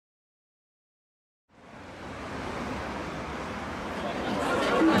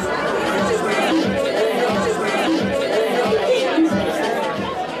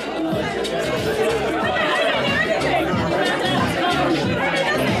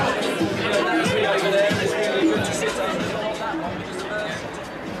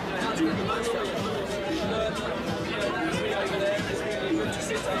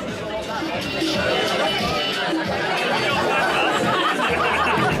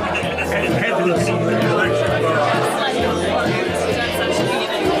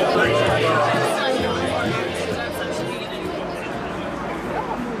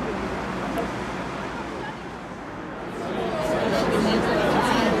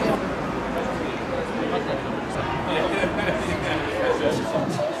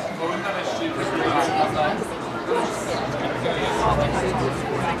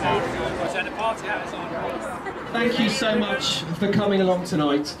so much for coming along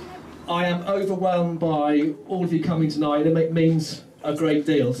tonight. I am overwhelmed by all of you coming tonight. It means a great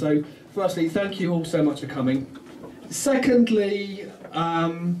deal. So, firstly, thank you all so much for coming. Secondly,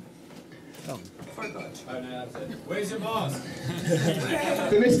 where's your mask?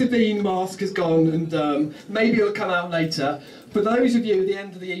 the Mr. Bean mask has gone, and maybe it'll come out later. For those of you at the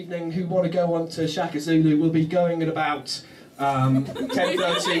end of the evening who want to go on to Shaka Zulu, we'll be going at about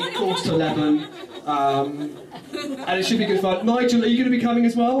 10:30, quarter to 11, and it should be good fun. Nigel, are you going to be coming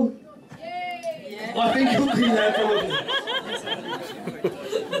as well? Yeah. I think you'll be there probably.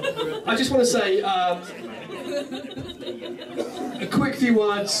 I just want to say a quick few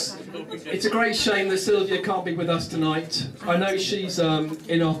words. It's a great shame that Sylvia can't be with us tonight. I know she's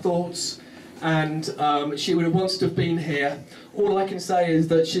in our thoughts, and she would have wanted to have been here. All I can say is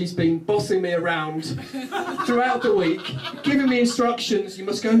that she's been bossing me around throughout the week, giving me instructions. You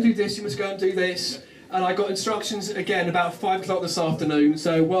must go and do this, you must go and do this. And I got instructions again about 5 o'clock this afternoon.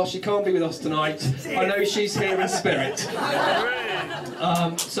 So while she can't be with us tonight, I know she's here in spirit.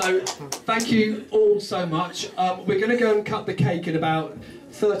 So thank you all so much. We're going to go and cut the cake in about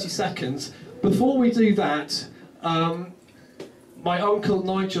 30 seconds. Before we do that, my uncle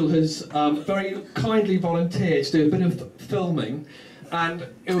Nigel has very kindly volunteered to do a bit of filming, and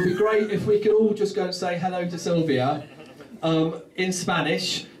it would be great if we could all just go and say hello to Sylvia in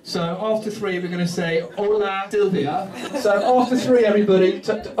Spanish. So after 3 we're going to say Hola Sylvia. So after 3 everybody,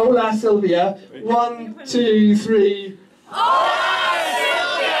 Hola Sylvia. 1, 2, 3. Hola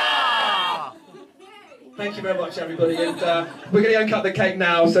Sylvia! Thank you very much everybody, and we're going to go and cut the cake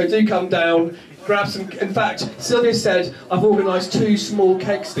now, so do come down. Grab some. In fact, Sylvia said I've organised 2 small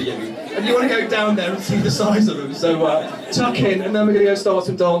cakes for you, and you want to go down there and see the size of them. So tuck in, and then we're going to go start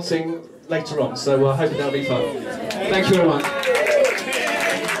some dancing later on. So I hope that'll be fun. Thank you very much.